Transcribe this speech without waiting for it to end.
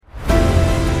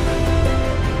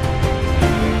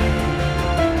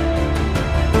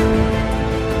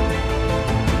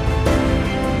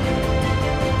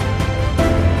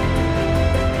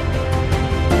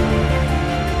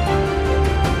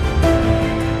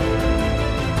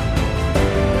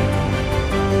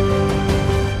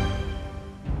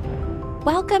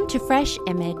Welcome to Fresh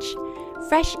Image.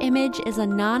 Fresh Image is a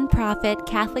non-profit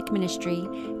Catholic ministry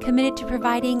committed to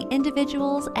providing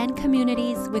individuals and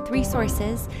communities with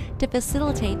resources to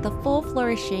facilitate the full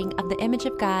flourishing of the image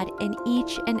of God in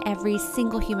each and every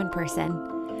single human person.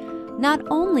 Not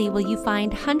only will you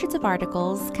find hundreds of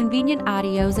articles, convenient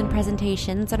audios, and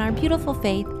presentations on our beautiful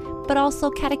faith, but also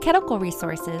catechetical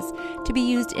resources to be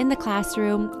used in the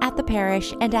classroom, at the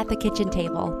parish, and at the kitchen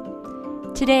table.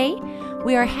 Today,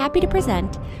 we are happy to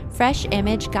present Fresh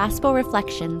Image Gospel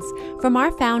Reflections from our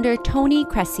founder, Tony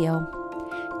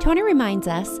Crescio. Tony reminds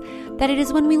us that it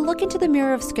is when we look into the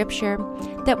mirror of Scripture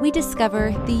that we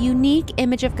discover the unique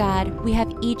image of God we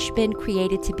have each been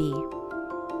created to be.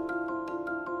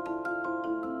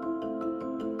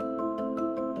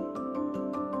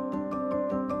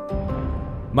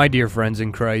 My dear friends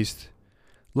in Christ,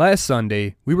 last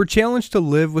Sunday we were challenged to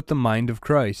live with the mind of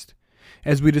Christ.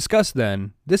 As we discussed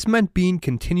then, this meant being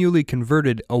continually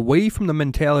converted away from the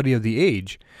mentality of the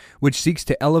age, which seeks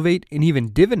to elevate and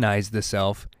even divinize the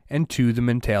self, and to the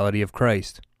mentality of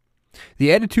Christ.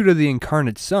 The attitude of the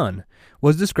incarnate Son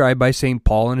was described by St.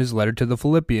 Paul in his letter to the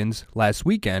Philippians last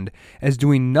weekend as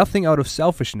doing nothing out of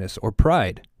selfishness or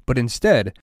pride, but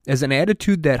instead as an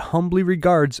attitude that humbly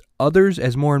regards others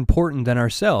as more important than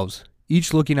ourselves,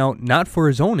 each looking out not for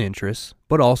his own interests,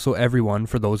 but also everyone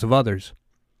for those of others.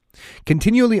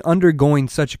 Continually undergoing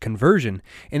such a conversion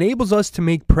enables us to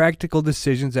make practical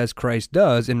decisions as Christ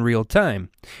does in real time,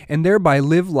 and thereby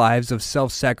live lives of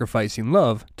self-sacrificing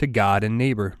love to God and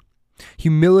neighbor.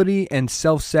 Humility and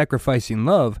self-sacrificing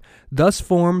love thus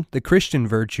form the Christian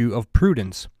virtue of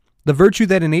prudence, the virtue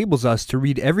that enables us to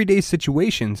read everyday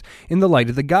situations in the light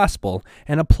of the gospel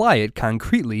and apply it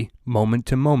concretely moment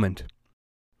to moment.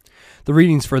 The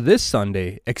readings for this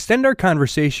Sunday extend our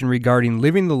conversation regarding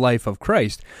living the life of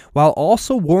Christ while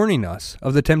also warning us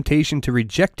of the temptation to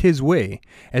reject his way,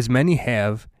 as many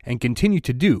have and continue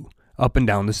to do up and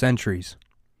down the centuries.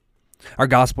 Our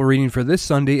gospel reading for this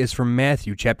Sunday is from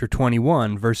Matthew chapter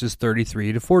 21, verses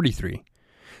 33 to 43.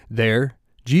 There,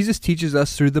 Jesus teaches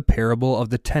us through the parable of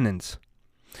the tenants.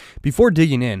 Before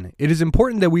digging in, it is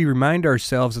important that we remind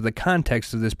ourselves of the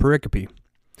context of this pericope.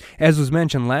 As was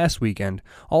mentioned last weekend,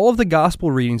 all of the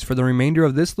gospel readings for the remainder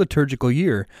of this liturgical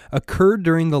year occurred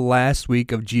during the last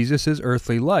week of Jesus'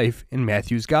 earthly life in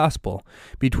Matthew's gospel,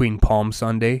 between Palm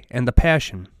Sunday and the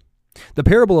Passion. The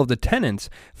parable of the tenants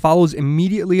follows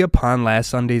immediately upon last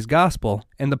Sunday's gospel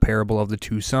and the parable of the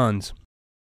two sons.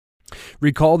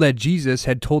 Recall that Jesus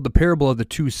had told the parable of the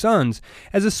two sons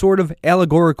as a sort of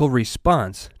allegorical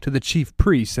response to the chief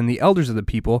priests and the elders of the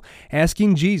people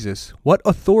asking Jesus what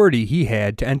authority he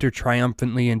had to enter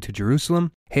triumphantly into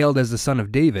Jerusalem, hailed as the Son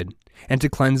of David, and to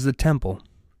cleanse the temple.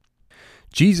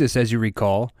 Jesus, as you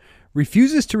recall,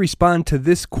 refuses to respond to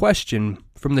this question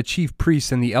from the chief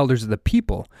priests and the elders of the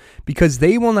people because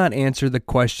they will not answer the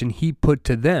question he put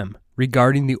to them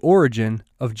regarding the origin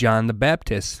of John the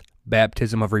Baptist's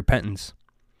baptism of repentance.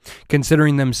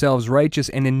 Considering themselves righteous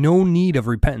and in no need of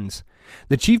repentance,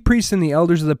 the chief priests and the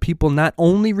elders of the people not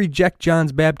only reject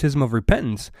John's baptism of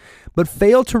repentance, but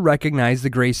fail to recognize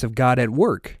the grace of God at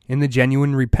work in the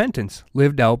genuine repentance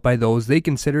lived out by those they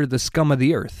consider the scum of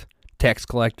the earth, tax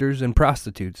collectors and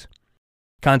prostitutes.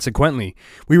 Consequently,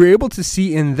 we were able to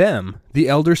see in them the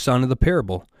elder son of the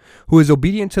parable, who is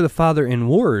obedient to the Father in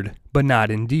word, but not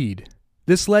in deed.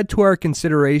 This led to our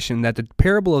consideration that the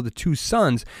parable of the two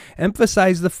sons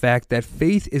emphasized the fact that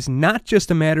faith is not just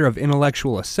a matter of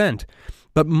intellectual assent,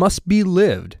 but must be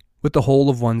lived with the whole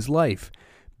of one's life,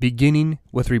 beginning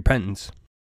with repentance.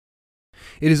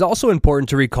 It is also important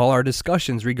to recall our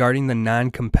discussions regarding the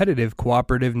non-competitive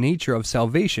cooperative nature of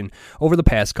salvation over the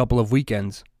past couple of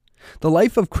weekends. The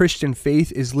life of Christian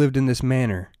faith is lived in this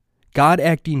manner, God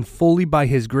acting fully by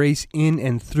his grace in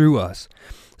and through us,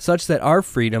 such that our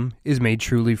freedom is made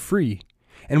truly free,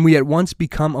 and we at once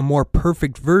become a more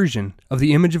perfect version of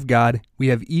the image of God we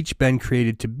have each been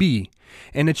created to be,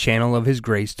 and a channel of his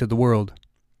grace to the world.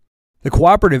 The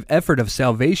cooperative effort of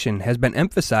salvation has been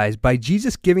emphasized by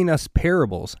Jesus giving us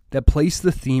parables that place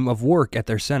the theme of work at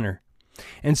their center,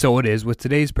 and so it is with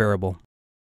today's parable.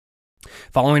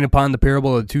 Following upon the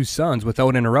parable of the two sons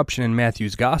without interruption in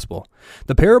Matthew's gospel,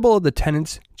 the parable of the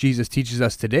tenants Jesus teaches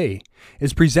us today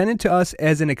is presented to us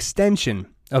as an extension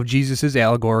of Jesus'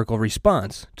 allegorical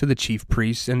response to the chief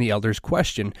priests and the elders'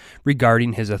 question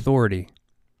regarding his authority.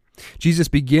 Jesus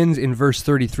begins in verse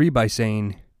 33 by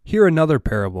saying, "Hear another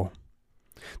parable.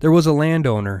 There was a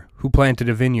landowner who planted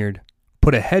a vineyard,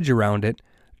 put a hedge around it,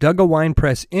 dug a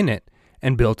winepress in it,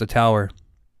 and built a tower.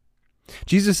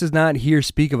 Jesus does not here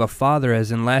speak of a father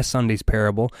as in last Sunday's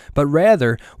parable, but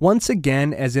rather, once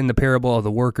again as in the parable of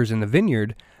the workers in the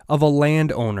vineyard, of a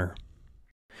landowner.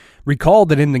 Recall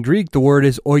that in the Greek the word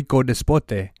is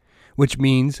oikodespote, which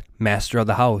means master of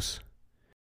the house.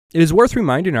 It is worth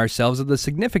reminding ourselves of the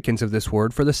significance of this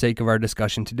word for the sake of our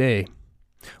discussion today.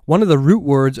 One of the root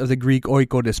words of the Greek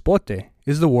oikodespote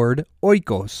is the word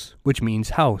oikos, which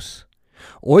means house.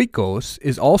 Oikos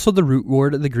is also the root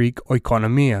word of the Greek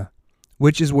oikonomia,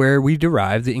 which is where we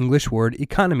derive the English word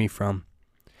economy from.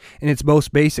 In its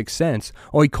most basic sense,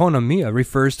 oikonomia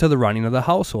refers to the running of the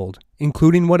household,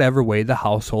 including whatever way the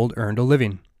household earned a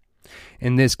living.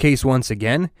 In this case, once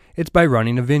again, it's by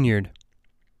running a vineyard.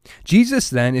 Jesus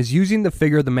then is using the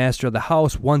figure of the master of the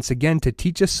house once again to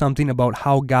teach us something about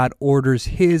how God orders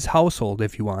his household,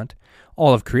 if you want,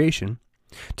 all of creation,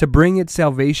 to bring its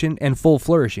salvation and full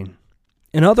flourishing.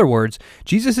 In other words,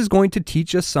 Jesus is going to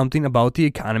teach us something about the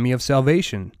economy of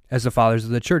salvation, as the fathers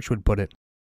of the church would put it.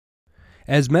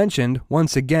 As mentioned,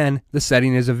 once again, the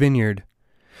setting is a vineyard.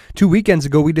 2 weekends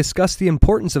ago, we discussed the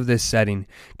importance of this setting,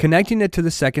 connecting it to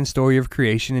the second story of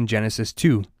creation in Genesis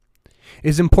 2. It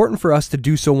is important for us to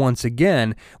do so once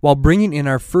again, while bringing in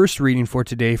our first reading for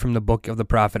today from the book of the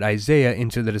prophet Isaiah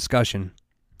into the discussion.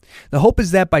 The hope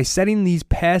is that by setting these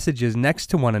passages next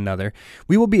to one another,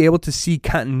 we will be able to see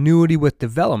continuity with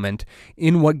development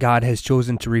in what God has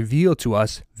chosen to reveal to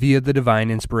us via the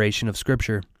divine inspiration of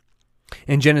Scripture.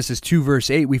 In Genesis 2 verse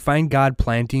 8, we find God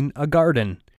planting a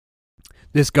garden.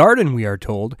 This garden, we are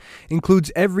told,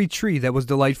 includes every tree that was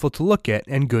delightful to look at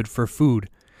and good for food,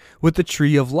 with the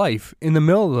tree of life in the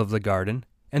middle of the garden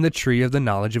and the tree of the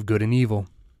knowledge of good and evil.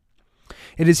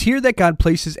 It is here that God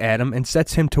places Adam and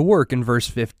sets him to work in verse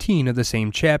 15 of the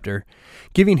same chapter,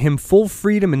 giving him full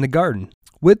freedom in the garden,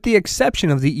 with the exception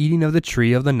of the eating of the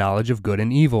tree of the knowledge of good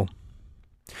and evil.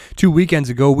 2 weekends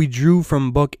ago, we drew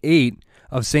from Book 8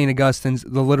 of St. Augustine's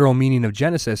The Literal Meaning of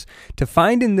Genesis to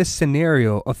find in this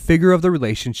scenario a figure of the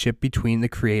relationship between the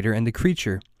Creator and the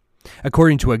creature.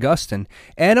 According to Augustine,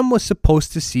 Adam was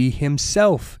supposed to see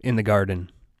himself in the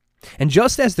garden. And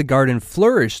just as the garden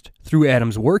flourished through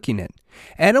Adam's working it,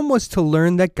 Adam was to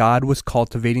learn that God was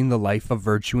cultivating the life of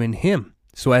virtue in him,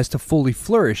 so as to fully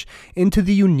flourish into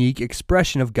the unique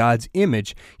expression of God's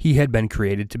image he had been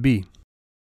created to be.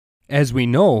 As we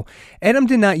know, Adam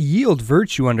did not yield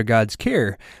virtue under God's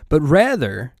care, but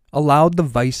rather allowed the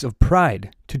vice of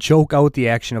pride to choke out the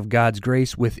action of God's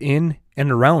grace within and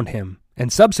around him,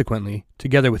 and subsequently,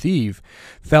 together with Eve,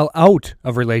 fell out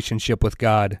of relationship with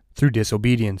God through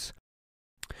disobedience.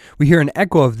 We hear an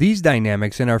echo of these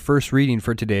dynamics in our first reading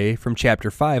for today from chapter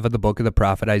 5 of the book of the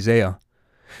prophet Isaiah.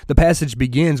 The passage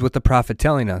begins with the prophet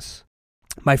telling us,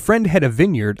 "My friend had a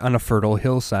vineyard on a fertile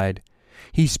hillside.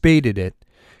 He spaded it,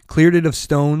 cleared it of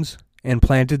stones, and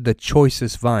planted the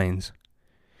choicest vines."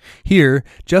 Here,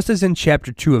 just as in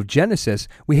chapter 2 of Genesis,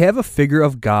 we have a figure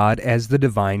of God as the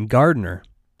divine gardener.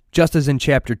 Just as in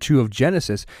chapter 2 of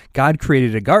Genesis, God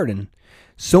created a garden,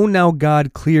 so now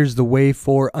God clears the way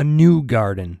for a new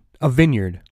garden, a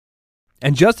vineyard.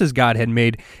 And just as God had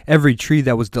made every tree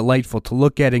that was delightful to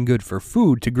look at and good for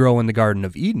food to grow in the Garden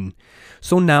of Eden,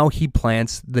 so now he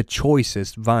plants the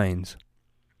choicest vines.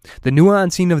 The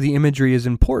nuancing of the imagery is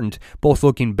important, both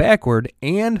looking backward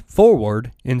and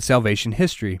forward in salvation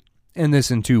history, and this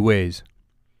in 2 ways.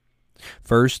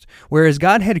 First, whereas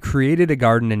God had created a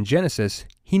garden in Genesis,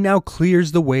 he now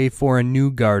clears the way for a new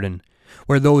garden,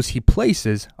 where those he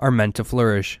places are meant to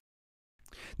flourish.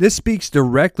 This speaks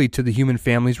directly to the human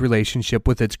family's relationship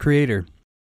with its Creator.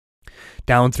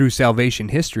 Down through salvation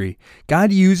history,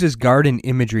 God uses garden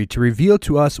imagery to reveal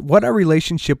to us what our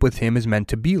relationship with Him is meant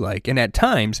to be like, and at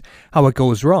times, how it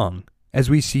goes wrong, as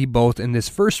we see both in this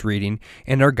first reading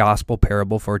and our gospel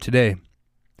parable for today.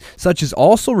 Such is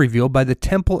also revealed by the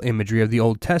temple imagery of the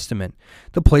Old Testament,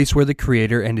 the place where the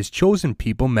Creator and His chosen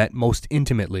people met most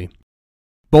intimately.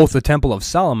 Both the Temple of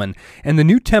Solomon and the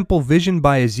new temple visioned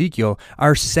by Ezekiel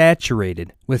are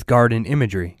saturated with garden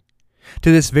imagery.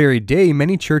 To this very day,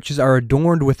 many churches are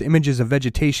adorned with images of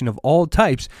vegetation of all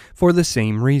types for the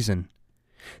same reason.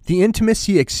 The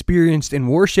intimacy experienced in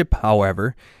worship,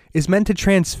 however, is meant to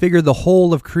transfigure the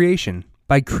whole of creation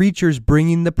by creatures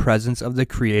bringing the presence of the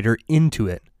Creator into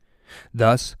it.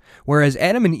 Thus, whereas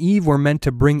Adam and Eve were meant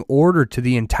to bring order to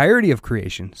the entirety of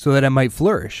creation so that it might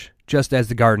flourish, just as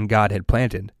the garden God had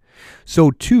planted,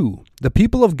 so too the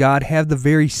people of God have the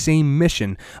very same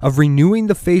mission of renewing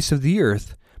the face of the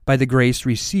earth by the grace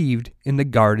received in the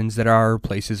gardens that are our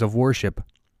places of worship.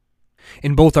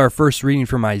 In both our first reading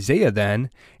from Isaiah then,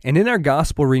 and in our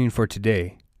gospel reading for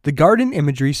today, the garden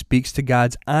imagery speaks to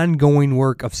God's ongoing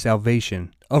work of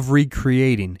salvation, of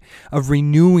recreating, of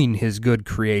renewing his good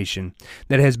creation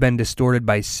that has been distorted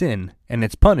by sin and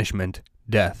its punishment,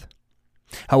 death.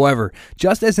 However,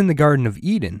 just as in the Garden of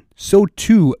Eden, so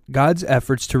too God's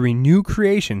efforts to renew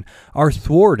creation are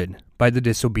thwarted by the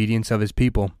disobedience of his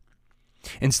people.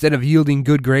 Instead of yielding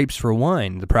good grapes for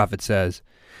wine, the prophet says,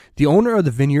 the owner of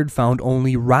the vineyard found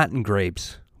only rotten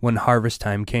grapes when harvest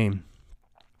time came.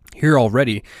 Here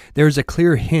already, there is a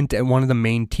clear hint at one of the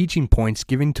main teaching points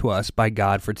given to us by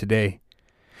God for today.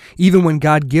 Even when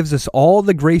God gives us all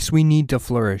the grace we need to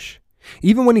flourish,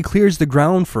 even when he clears the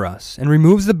ground for us and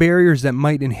removes the barriers that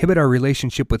might inhibit our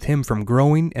relationship with him from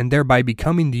growing and thereby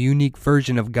becoming the unique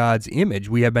version of God's image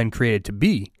we have been created to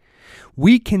be,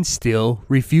 we can still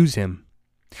refuse him.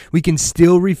 We can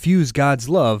still refuse God's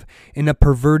love in a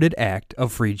perverted act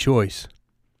of free choice.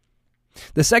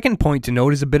 The second point to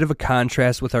note is a bit of a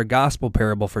contrast with our gospel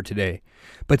parable for today,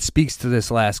 but speaks to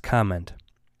this last comment.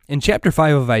 In chapter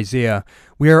 5 of Isaiah,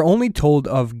 we are only told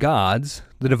of God's,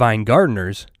 the divine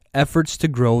gardener's, efforts to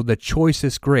grow the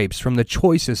choicest grapes from the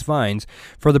choicest vines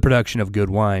for the production of good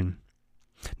wine.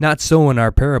 Not so in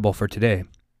our parable for today.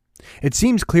 It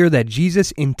seems clear that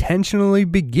Jesus intentionally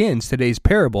begins today's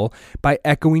parable by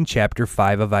echoing chapter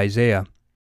 5 of Isaiah.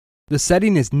 The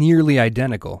setting is nearly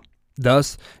identical.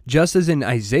 Thus, just as in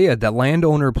Isaiah the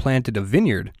landowner planted a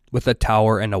vineyard with a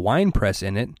tower and a winepress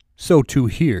in it, so too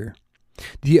here.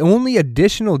 The only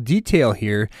additional detail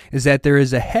here is that there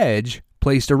is a hedge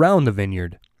placed around the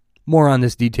vineyard. More on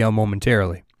this detail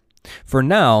momentarily. For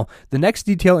now, the next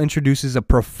detail introduces a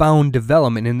profound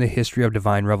development in the history of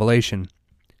divine revelation.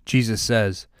 Jesus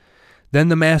says, "Then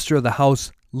the master of the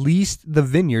house leased the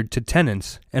vineyard to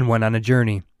tenants and went on a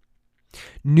journey."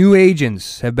 New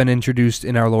agents have been introduced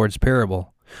in our Lord's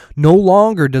parable. No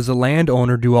longer does the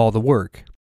landowner do all the work.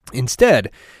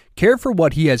 Instead, care for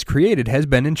what he has created has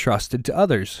been entrusted to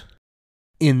others.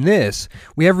 In this,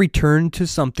 we have returned to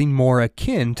something more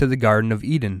akin to the Garden of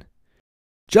Eden.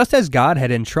 Just as God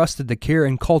had entrusted the care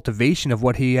and cultivation of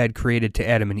what he had created to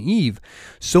Adam and Eve,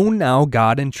 so now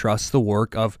God entrusts the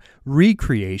work of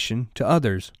recreation to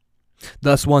others.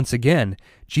 Thus, once again,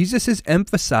 Jesus is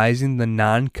emphasizing the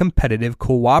non-competitive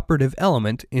cooperative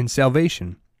element in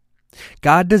salvation.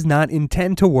 God does not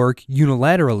intend to work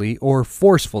unilaterally or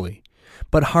forcefully,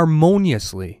 but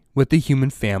harmoniously with the human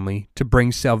family to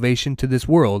bring salvation to this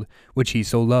world which he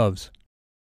so loves.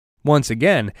 Once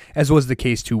again, as was the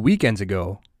case 2 weekends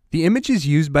ago, the images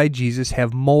used by Jesus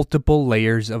have multiple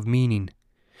layers of meaning.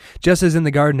 Just as in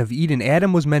the Garden of Eden,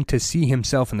 Adam was meant to see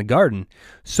himself in the garden,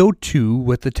 so too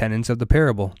with the tenants of the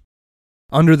parable.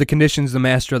 Under the conditions the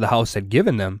master of the house had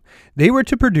given them, they were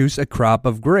to produce a crop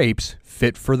of grapes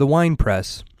fit for the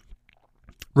winepress.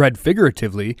 Read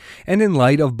figuratively, and in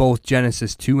light of both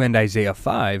Genesis 2 and Isaiah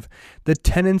 5, the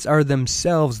tenants are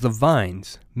themselves the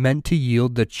vines, meant to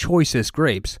yield the choicest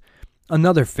grapes,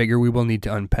 another figure we will need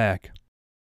to unpack.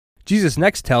 Jesus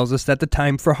next tells us that the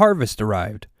time for harvest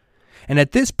arrived. And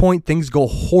at this point, things go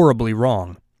horribly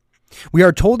wrong. We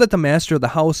are told that the master of the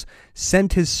house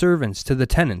sent his servants to the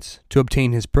tenants to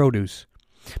obtain his produce.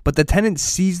 But the tenants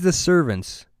seized the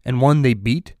servants, and one they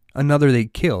beat, another they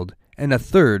killed, and a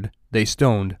third they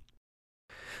stoned.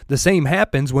 The same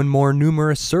happens when more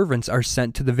numerous servants are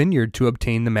sent to the vineyard to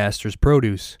obtain the master's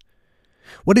produce.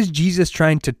 What is Jesus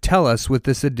trying to tell us with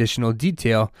this additional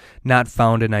detail not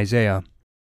found in Isaiah?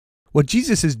 What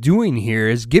Jesus is doing here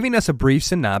is giving us a brief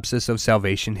synopsis of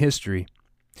salvation history.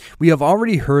 We have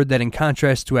already heard that in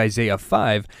contrast to Isaiah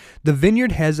 5, the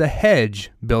vineyard has a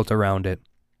hedge built around it.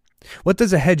 What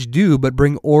does a hedge do but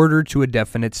bring order to a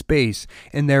definite space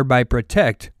and thereby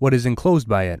protect what is enclosed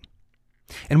by it?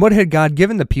 And what had God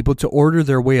given the people to order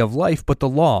their way of life but the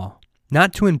law?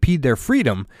 Not to impede their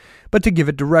freedom, but to give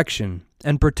it direction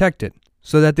and protect it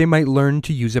so that they might learn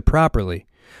to use it properly,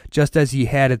 just as he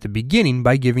had at the beginning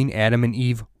by giving Adam and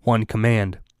Eve one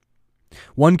command.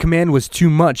 One command was too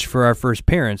much for our first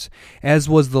parents, as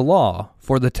was the law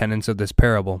for the tenants of this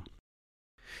parable.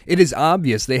 It is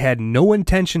obvious they had no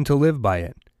intention to live by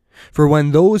it. For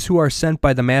when those who are sent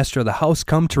by the master of the house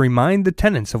come to remind the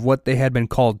tenants of what they had been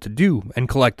called to do and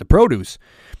collect the produce,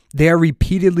 they are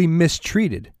repeatedly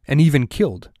mistreated and even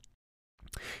killed.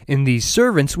 In these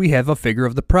servants we have a figure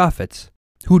of the prophets,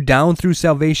 who down through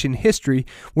salvation history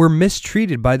were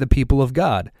mistreated by the people of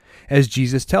God, as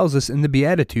Jesus tells us in the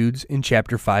Beatitudes in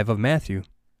chapter 5 of Matthew.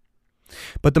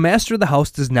 But the master of the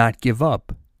house does not give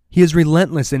up. He is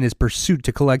relentless in his pursuit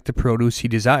to collect the produce he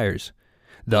desires.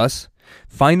 Thus,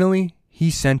 finally,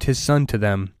 he sent his son to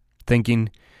them, thinking,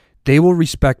 "They will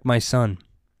respect my son."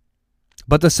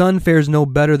 But the son fares no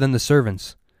better than the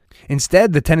servants.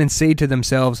 Instead, the tenants say to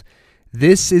themselves,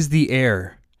 "This is the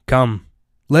heir. Come,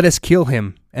 Let us kill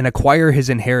him and acquire his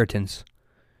inheritance."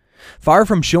 Far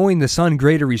from showing the Son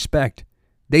greater respect,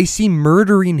 they see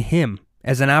murdering him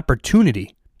as an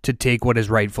opportunity to take what is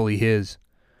rightfully his.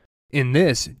 In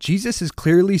this, Jesus is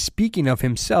clearly speaking of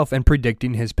himself and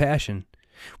predicting his passion,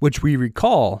 which we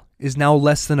recall is now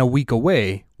less than a week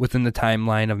away within the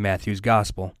timeline of Matthew's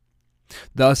Gospel.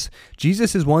 Thus,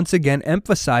 Jesus is once again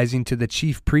emphasizing to the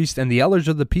chief priests and the elders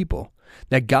of the people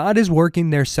that God is working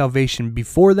their salvation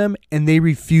before them, and they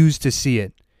refuse to see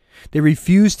it. They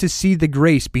refuse to see the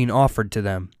grace being offered to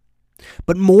them.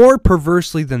 But more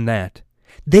perversely than that,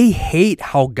 they hate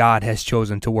how God has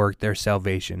chosen to work their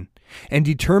salvation and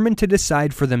determine to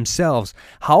decide for themselves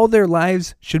how their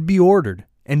lives should be ordered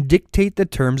and dictate the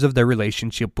terms of their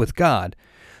relationship with God,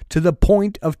 to the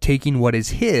point of taking what is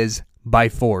his by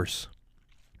force.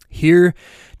 Here,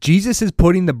 Jesus is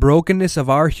putting the brokenness of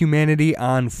our humanity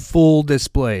on full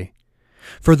display.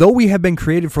 For though we have been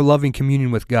created for loving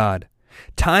communion with God,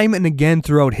 time and again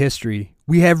throughout history,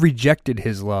 we have rejected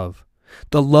his love,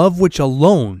 the love which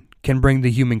alone can bring the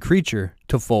human creature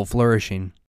to full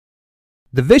flourishing.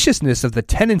 The viciousness of the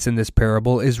tenants in this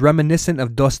parable is reminiscent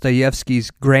of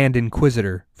Dostoevsky's Grand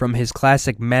Inquisitor from his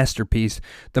classic masterpiece,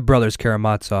 The Brothers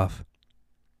Karamazov.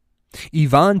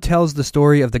 Ivan tells the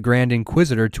story of the Grand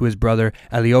Inquisitor to his brother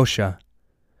Alyosha.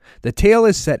 The tale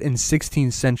is set in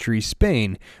 16th century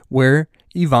Spain, where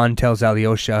Ivan tells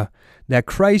Alyosha that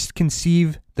Christ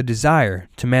conceived the desire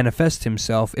to manifest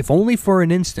himself, if only for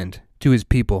an instant, to his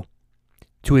people,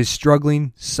 to his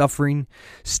struggling, suffering,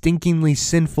 stinkingly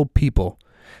sinful people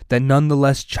that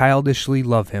nonetheless childishly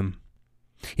love him.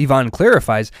 Ivan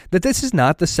clarifies that this is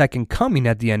not the second coming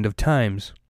at the end of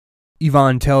times.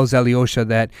 Ivan tells Alyosha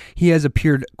that he has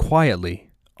appeared quietly,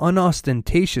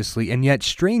 unostentatiously, and yet,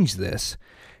 strange this,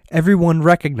 everyone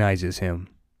recognizes him.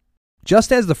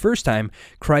 Just as the first time,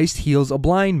 Christ heals a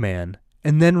blind man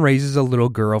and then raises a little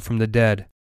girl from the dead.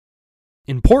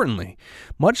 Importantly,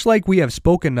 much like we have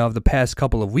spoken of the past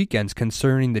couple of weekends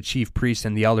concerning the chief priests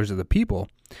and the elders of the people,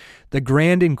 the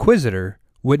Grand Inquisitor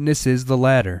witnesses the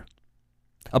latter.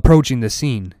 Approaching the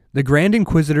scene, the Grand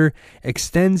Inquisitor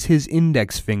extends his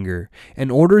index finger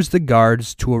and orders the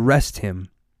guards to arrest him,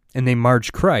 and they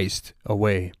march Christ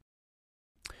away.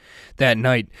 That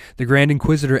night, the Grand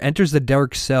Inquisitor enters the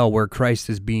dark cell where Christ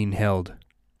is being held.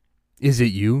 "Is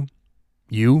it you?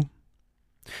 You?"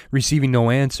 Receiving no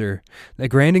answer, the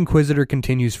Grand Inquisitor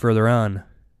continues further on.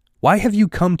 "Why have you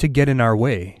come to get in our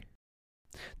way?"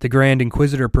 The Grand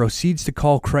Inquisitor proceeds to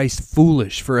call Christ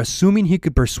foolish for assuming he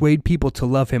could persuade people to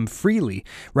love him freely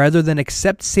rather than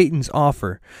accept Satan's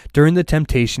offer during the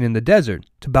temptation in the desert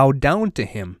to bow down to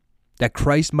him, that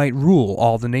Christ might rule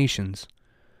all the nations.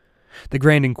 The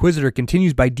Grand Inquisitor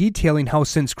continues by detailing how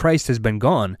since Christ has been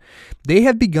gone, they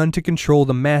have begun to control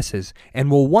the masses and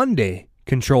will one day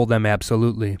control them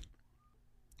absolutely.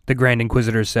 The Grand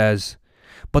Inquisitor says,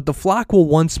 "But the flock will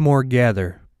once more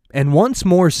gather, and once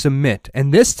more submit,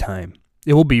 and this time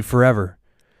it will be forever.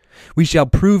 We shall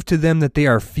prove to them that they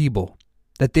are feeble,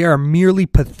 that they are merely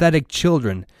pathetic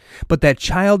children, but that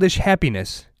childish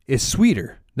happiness is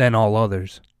sweeter than all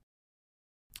others."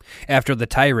 After the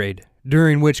tirade,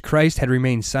 during which Christ had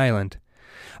remained silent,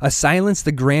 a silence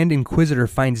the Grand Inquisitor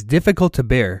finds difficult to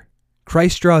bear,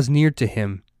 Christ draws near to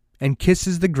him and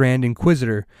kisses the Grand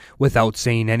Inquisitor without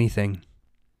saying anything.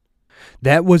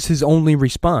 "That was his only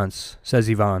response," says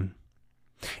Ivan.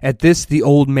 At this the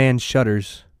old man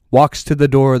shudders, walks to the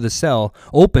door of the cell,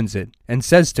 opens it, and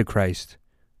says to Christ,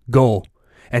 "Go,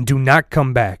 and do not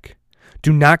come back.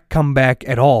 Do not come back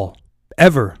at all.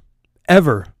 Ever,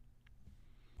 ever.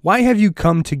 Why have you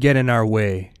come to get in our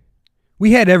way?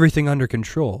 We had everything under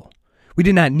control. We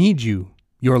did not need you,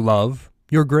 your love,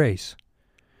 your grace."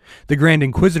 The Grand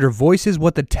Inquisitor voices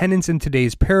what the tenants in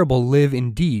today's parable live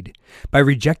indeed, by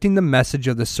rejecting the message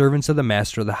of the servants of the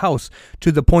master of the house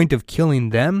to the point of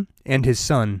killing them and his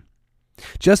son.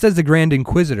 Just as the Grand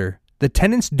Inquisitor, the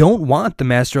tenants don't want the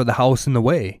master of the house in the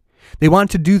way. They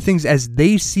want to do things as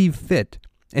they see fit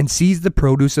and seize the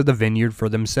produce of the vineyard for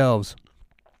themselves.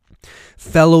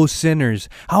 Fellow sinners,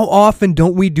 how often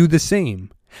don't we do the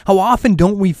same? How often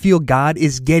don't we feel God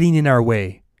is getting in our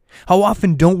way? How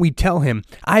often don't we tell him,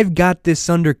 "I've got this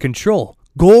under control,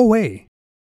 go away"?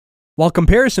 While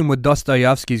comparison with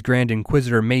Dostoevsky's Grand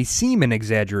Inquisitor may seem an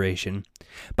exaggeration,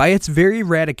 by its very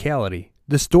radicality,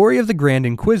 the story of the Grand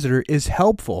Inquisitor is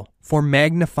helpful for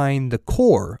magnifying the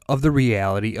core of the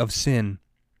reality of sin.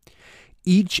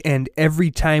 Each and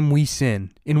every time we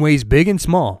sin, in ways big and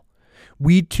small,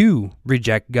 we too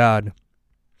reject God.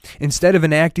 Instead of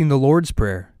enacting the Lord's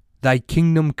Prayer, "Thy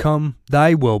kingdom come,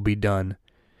 thy will be done,"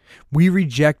 we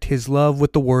reject his love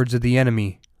with the words of the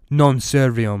enemy, non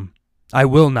serviam, I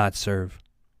will not serve.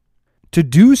 To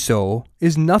do so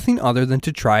is nothing other than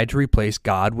to try to replace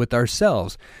God with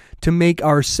ourselves, to make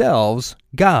ourselves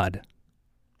God.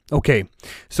 Okay,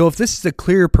 so if this is a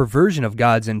clear perversion of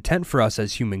God's intent for us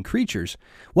as human creatures,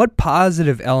 what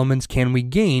positive elements can we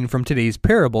gain from today's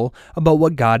parable about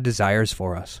what God desires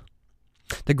for us?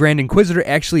 The Grand Inquisitor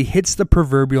actually hits the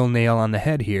proverbial nail on the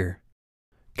head here.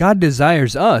 God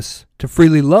desires us to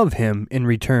freely love Him in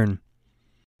return.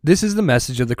 This is the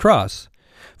message of the cross,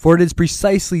 for it is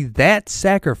precisely that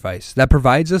sacrifice that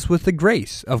provides us with the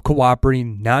grace of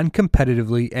cooperating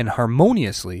non-competitively and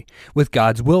harmoniously with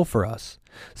God's will for us,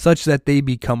 such that they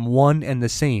become one and the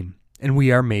same, and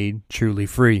we are made truly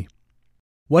free.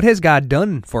 What has God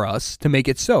done for us to make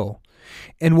it so?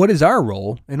 And what is our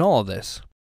role in all of this?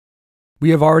 We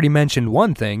have already mentioned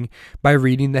one thing by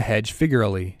reading the hedge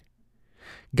figuratively.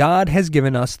 God has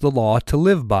given us the law to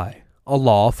live by, a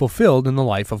law fulfilled in the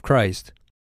life of Christ.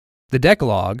 The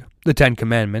Decalogue, the Ten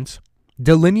Commandments,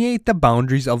 delineate the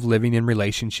boundaries of living in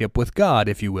relationship with God,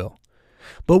 if you will.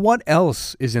 But what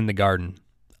else is in the garden?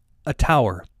 A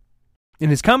tower. In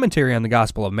his commentary on the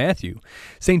Gospel of Matthew,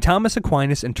 St. Thomas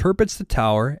Aquinas interprets the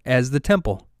tower as the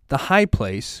temple, the high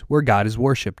place where God is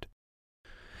worshipped.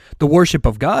 The worship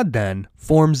of God, then,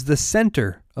 forms the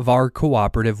center of our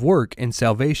cooperative work in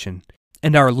salvation,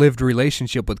 and our lived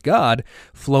relationship with God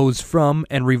flows from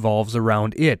and revolves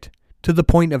around it, to the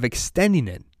point of extending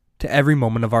it to every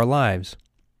moment of our lives.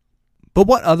 But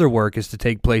what other work is to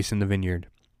take place in the vineyard?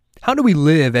 How do we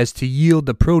live as to yield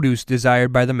the produce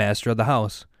desired by the master of the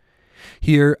house?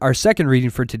 Here, our second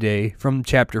reading for today from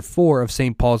chapter 4 of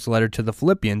St. Paul's letter to the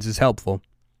Philippians is helpful.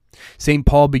 St.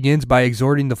 Paul begins by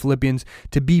exhorting the Philippians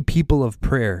to be people of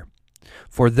prayer.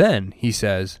 For then, he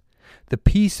says, the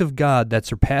peace of God that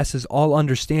surpasses all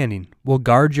understanding will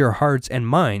guard your hearts and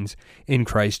minds in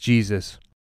Christ Jesus.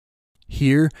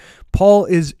 Here, Paul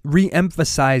is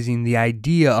re-emphasizing the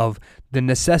idea of the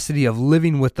necessity of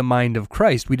living with the mind of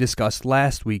Christ we discussed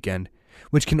last weekend,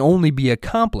 which can only be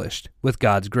accomplished with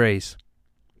God's grace.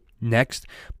 Next,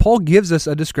 Paul gives us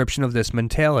a description of this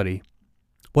mentality.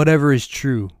 Whatever is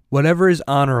true, whatever is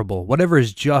honorable, whatever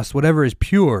is just, whatever is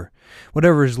pure,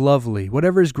 whatever is lovely,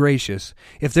 whatever is gracious,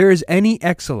 if there is any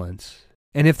excellence,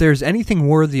 and if there is anything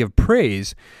worthy of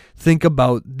praise, think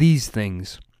about these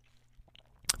things.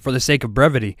 For the sake of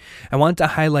brevity, I want to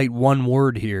highlight one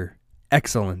word here,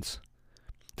 excellence.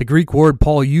 The Greek word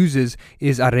Paul uses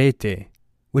is arete,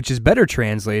 which is better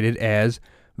translated as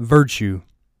virtue.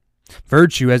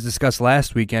 Virtue, as discussed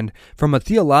last weekend, from a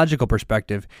theological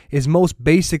perspective, is most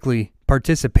basically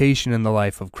participation in the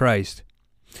life of Christ.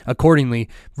 Accordingly,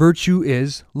 virtue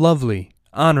is lovely,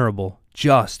 honorable,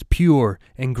 just, pure,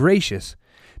 and gracious,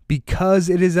 because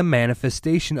it is a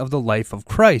manifestation of the life of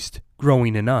Christ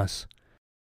growing in us.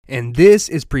 And this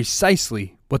is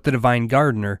precisely what the divine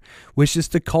gardener wishes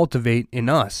to cultivate in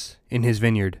us in his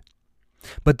vineyard.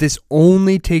 But this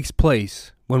only takes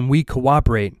place when we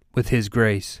cooperate with his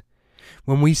grace.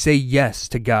 When we say yes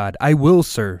to God, I will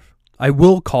serve, I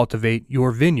will cultivate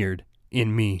your vineyard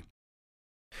in me.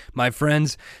 My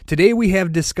friends, today we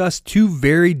have discussed two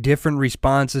very different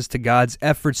responses to God's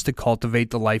efforts to cultivate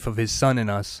the life of his Son in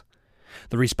us.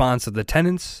 The response of the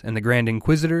tenants and the Grand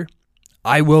Inquisitor,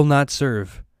 I will not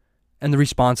serve, and the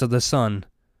response of the Son,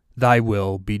 thy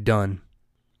will be done.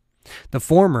 The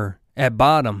former, at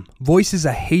bottom, voices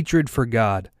a hatred for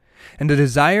God and a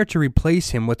desire to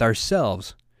replace him with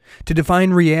ourselves, to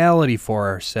define reality for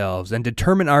ourselves and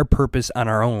determine our purpose on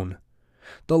our own.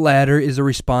 The latter is a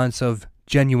response of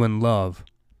genuine love,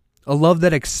 a love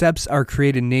that accepts our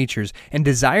created natures and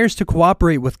desires to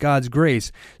cooperate with God's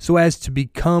grace so as to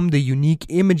become the unique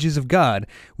images of God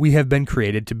we have been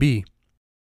created to be.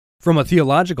 From a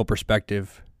theological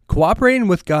perspective, cooperating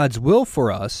with God's will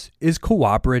for us is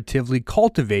cooperatively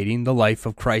cultivating the life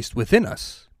of Christ within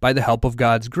us by the help of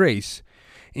God's grace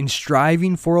in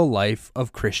striving for a life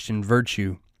of Christian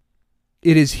virtue.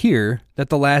 It is here that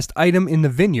the last item in the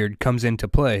vineyard comes into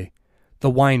play, the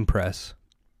winepress.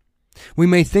 We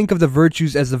may think of the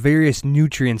virtues as the various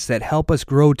nutrients that help us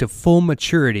grow to full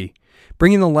maturity,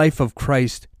 bringing the life of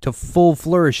Christ to full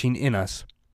flourishing in us.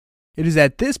 It is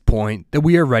at this point that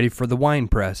we are ready for the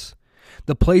winepress,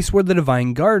 the place where the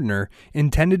divine gardener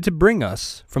intended to bring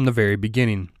us from the very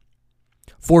beginning.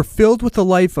 For filled with the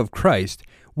life of Christ,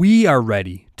 we are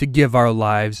ready to give our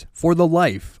lives for the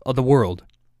life of the world.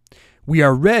 We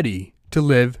are ready to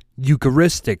live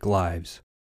Eucharistic lives.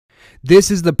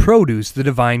 This is the produce the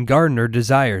divine gardener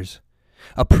desires,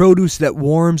 a produce that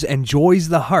warms and joys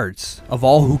the hearts of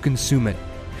all who consume it,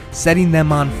 setting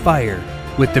them on fire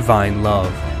with divine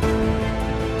love.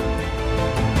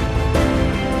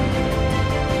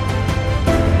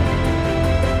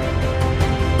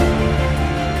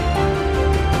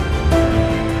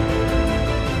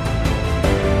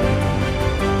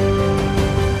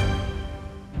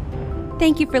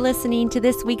 Thank you for listening to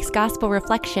this week's Gospel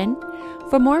Reflection.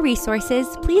 For more resources,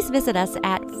 please visit us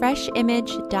at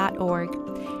freshimage.org.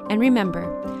 And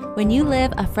remember, when you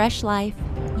live a fresh life,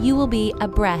 you will be a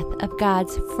breath of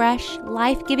God's fresh,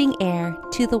 life-giving air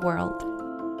to the world.